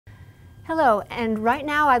Hello, and right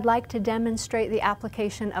now I'd like to demonstrate the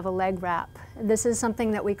application of a leg wrap. This is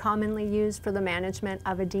something that we commonly use for the management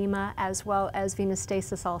of edema as well as venous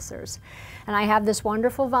stasis ulcers. And I have this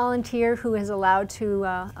wonderful volunteer who is allowed to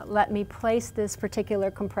let me place this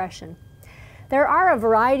particular compression. There are a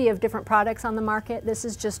variety of different products on the market. This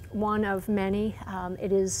is just one of many.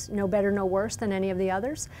 It is no better, no worse than any of the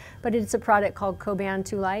others, but it's a product called Coban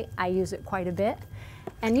 2 Light. I use it quite a bit.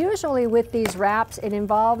 And usually with these wraps, it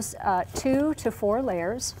involves 2 to 4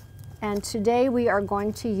 layers. And today we are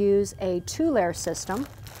going to use a 2-layer system.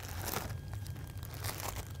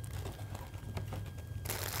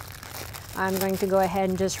 I'm going to go ahead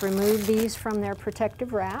and just remove these from their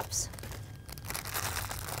protective wraps.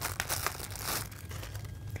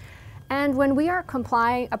 And when we are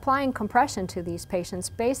applying compression to these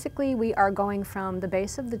patients, basically we are going from the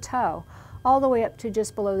base of the toe all the way up to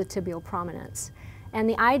just below the tibial prominence. And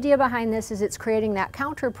the idea behind this is it's creating that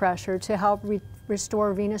counter pressure to help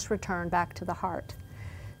restore venous return back to the heart.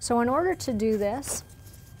 So in order to do this,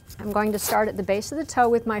 I'm going to start at the base of the toe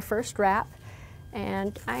with my first wrap,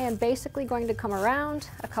 and I am basically going to come around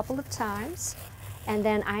a couple of times, and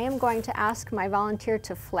then I am going to ask my volunteer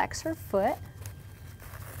to flex her foot.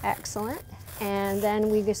 Excellent. And then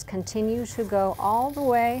we just continue to go all the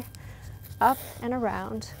way up and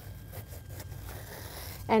around.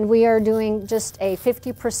 And we are doing just a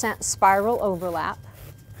 50% spiral overlap.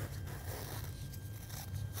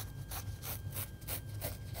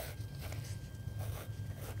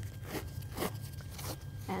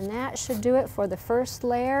 And that should do it for the first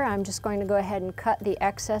layer. I'm just going to go ahead and cut the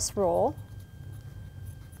excess roll.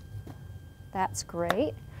 That's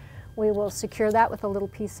great. We will secure that with a little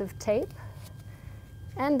piece of tape.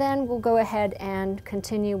 And then we'll go ahead and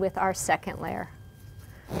continue with our second layer.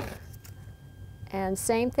 And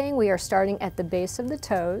same thing, we are starting at the base of the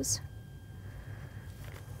toes.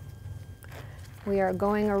 We are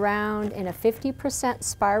going around in a 50%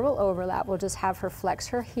 spiral overlap. We'll just have her flex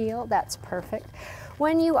her heel. That's perfect.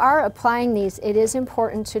 When you are applying these, it is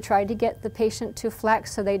important to try to get the patient to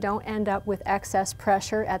flex so they don't end up with excess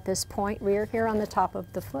pressure at this point rear here on the top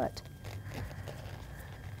of the foot.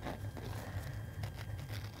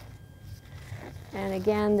 And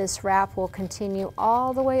again, this wrap will continue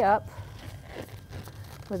all the way up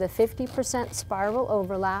with a 50% spiral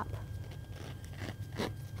overlap.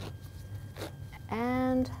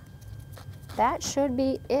 And that should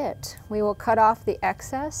be it. We will cut off the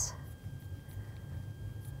excess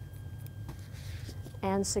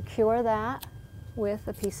and secure that with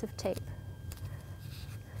a piece of tape.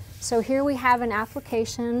 So here we have an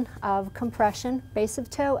application of compression, base of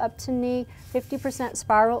toe up to knee, 50%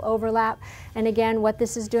 spiral overlap. And again, what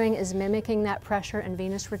this is doing is mimicking that pressure and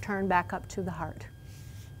venous return back up to the heart.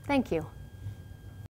 Thank you.